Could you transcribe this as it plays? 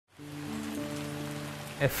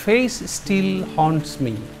a face still haunts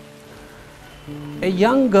me. A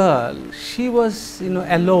young girl, she was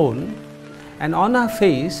alone, and on her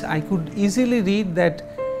face I could easily read that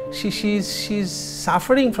she's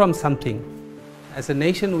suffering from something. As a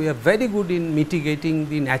nation, we are very good in mitigating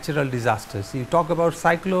the natural disasters. You talk about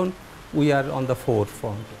cyclone, we are on the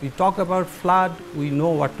forefront. We talk about flood, we know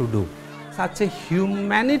what to do. Such a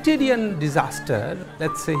humanitarian disaster,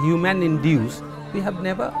 let's say human-induced, we have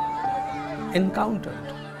never encountered.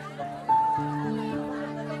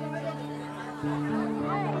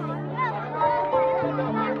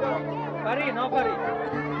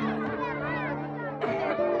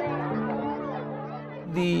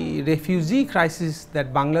 The refugee crisis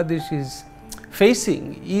that Bangladesh is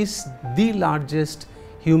facing is the largest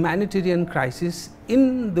humanitarian crisis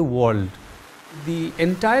in the world. The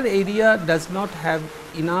entire area does not have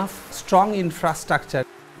enough strong infrastructure.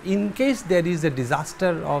 In case there is a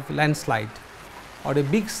disaster of landslide or a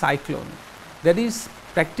big cyclone, there is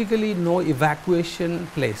practically no evacuation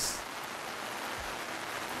place.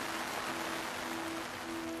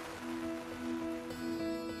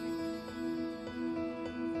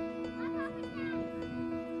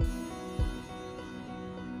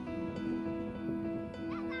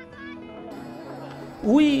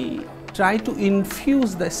 We try to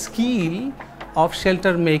infuse the skill of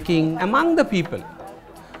shelter making among the people,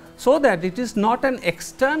 so that it is not an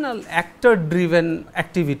external actor driven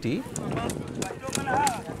activity.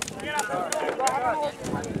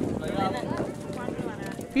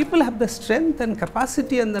 People have the strength and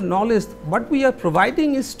capacity and the knowledge. What we are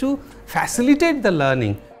providing is to facilitate the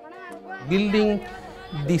learning. Building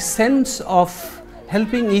the sense of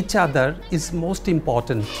helping each other is most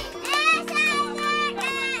important.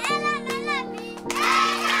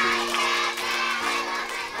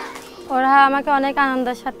 ওরা আমাকে অনেক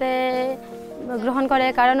আনন্দের সাথে গ্রহণ করে,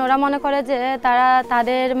 কারণ ওরা মনে করে যে তারা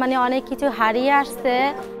তাদের অনেক কিছু হারিয়ে আসছে।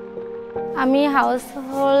 আমি হাউস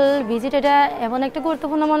হোল্ড ভিজিট এটা এমন একটা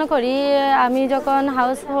গুরুত্বপূর্ণ মনে করি। আমি যখন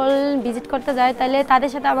হাউস হোল্ড ভিজিট করতে যাই, তাহলে তাদের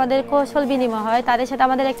সাথে আমাদের কৌশল বিনিময় হয়, তাদের সাথে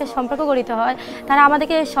আমাদের একটা সম্পর্ক গঠিত হয়। তারা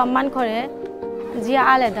আমাদেরকে সম্মান করে, যে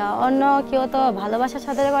আলাদা, অন্য কেউ তো ভালোবাসার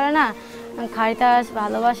সাথে করে না। কারিতাস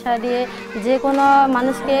ভালোবাসা দিয়ে যে কোনো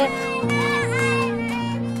মানুষকে।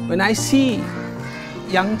 When I see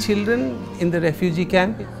young children in the refugee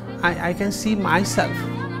camp, I can see myself.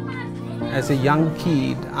 As a young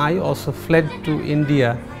kid, I also fled to India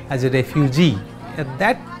as a refugee. At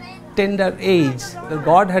that tender age,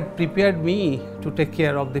 God had prepared me to take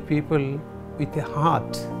care of the people with a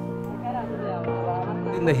heart.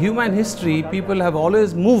 In the human history, people have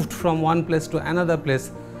always moved from one place to another place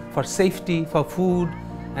for safety, for food,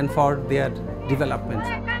 and for their development.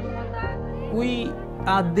 We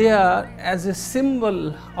are there as a symbol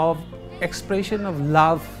of expression of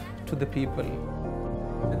love to the people.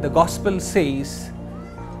 The gospel says,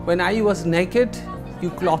 when I was naked, you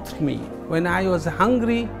clothed me. When I was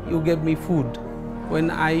hungry, you gave me food. When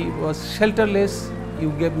I was shelterless, you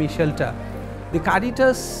gave me shelter. The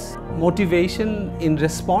Caritas motivation in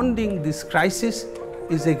responding this crisis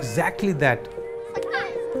is exactly that.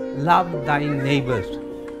 Love thy neighbor.